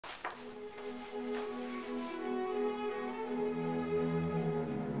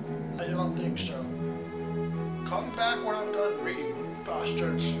don't think so. Come back when I'm done reading, you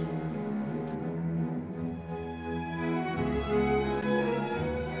bastards.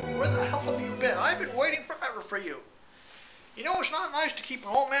 Where the hell have you been? I've been waiting forever for you. You know, it's not nice to keep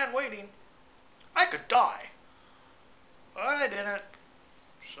an old man waiting. I could die. But I didn't.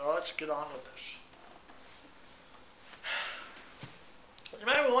 So let's get on with this. You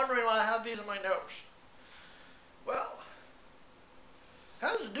might be wondering why I have these in my nose. Well, it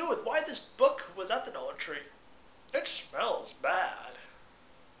has to do with why this book was at the Dollar Tree. It smells bad.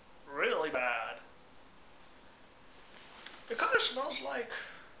 Really bad. It kind of smells like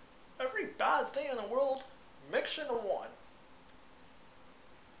every bad thing in the world mixed into one.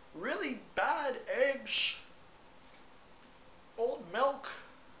 Really bad eggs, old milk,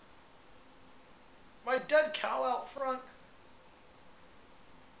 my dead cow out front.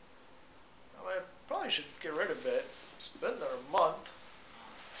 I probably should get rid of it. It's been there a month.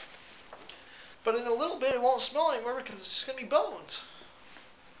 But in a little bit it won't smell anymore because it's just going to be bones.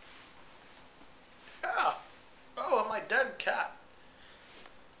 Yeah. Oh, and my dead cat.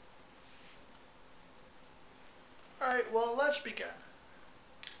 Alright, well, let's begin.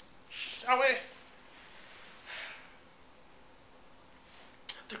 Shall we?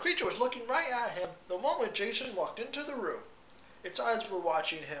 The creature was looking right at him the moment Jason walked into the room. Its eyes were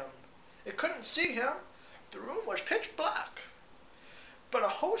watching him. It couldn't see him. The room was pitch black. But a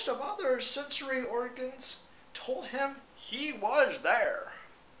host of other sensory organs told him he was there.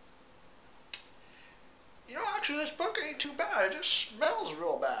 You know, actually, this book ain't too bad. It just smells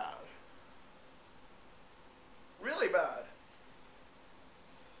real bad. Really bad.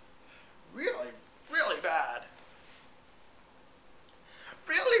 Really, really bad.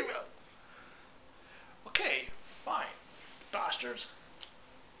 Really? Okay, fine. Bastards.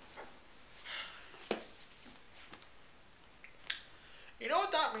 You know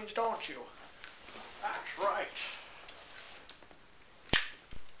what that means, don't you? That's right.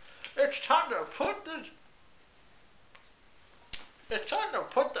 It's time to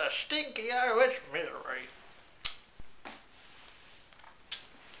put the stinky out of its misery.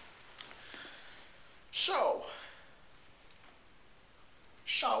 So,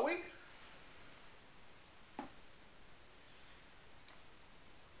 shall we?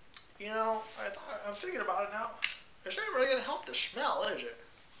 You know, I'm thinking about it now. It's not really going to help the smell, is it?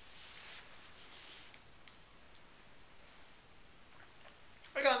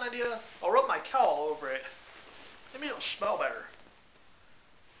 I got an idea. I'll rub my cowl over it. Maybe it'll smell better.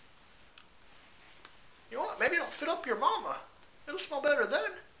 You know what? Maybe it'll fit up your mama. It'll smell better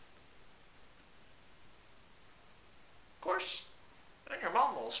then. Of course, then your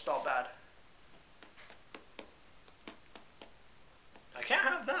mama will smell bad. I can't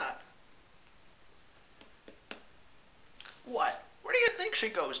have that. What? Where do you think she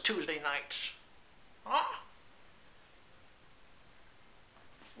goes Tuesday nights? Huh?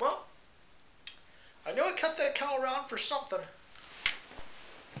 Well, I knew I kept that cow around for something.